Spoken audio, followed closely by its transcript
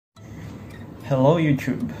Hello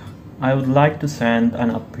YouTube. I would like to send an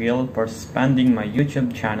appeal for suspending my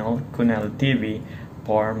YouTube channel Kunel TV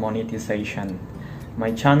for monetization.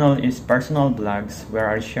 My channel is personal blogs where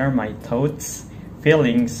I share my thoughts,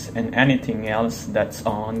 feelings, and anything else that's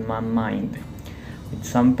on my mind, with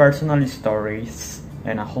some personal stories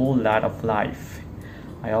and a whole lot of life.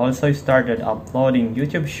 I also started uploading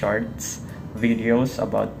YouTube shorts, videos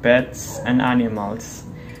about pets and animals,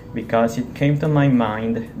 because it came to my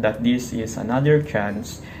mind that this is another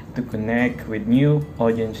chance to connect with new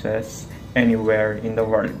audiences anywhere in the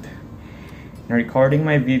world. In recording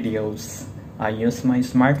my videos, I use my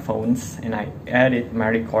smartphones and I edit my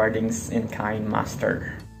recordings in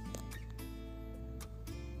KineMaster.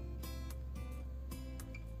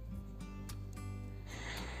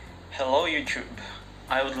 Hello YouTube.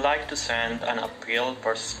 I would like to send an appeal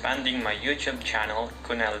for suspending my YouTube channel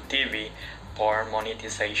Kunel TV for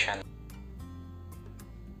monetization.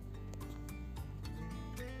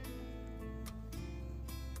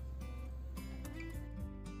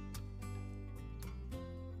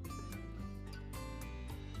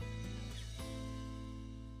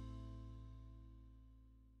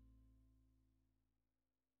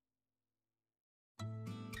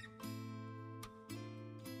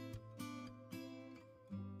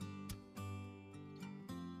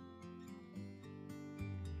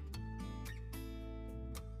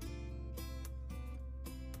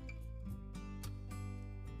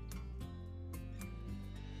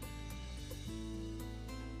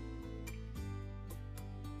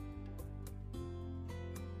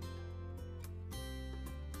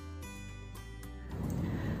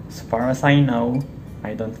 As far as I know,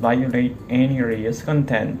 I don't violate any reuse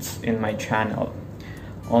contents in my channel.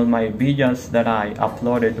 All my videos that I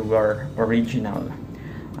uploaded were original.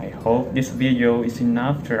 I hope this video is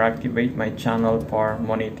enough to activate my channel for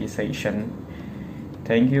monetization.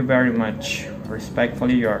 Thank you very much.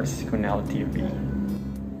 Respectfully yours, Kunel TV.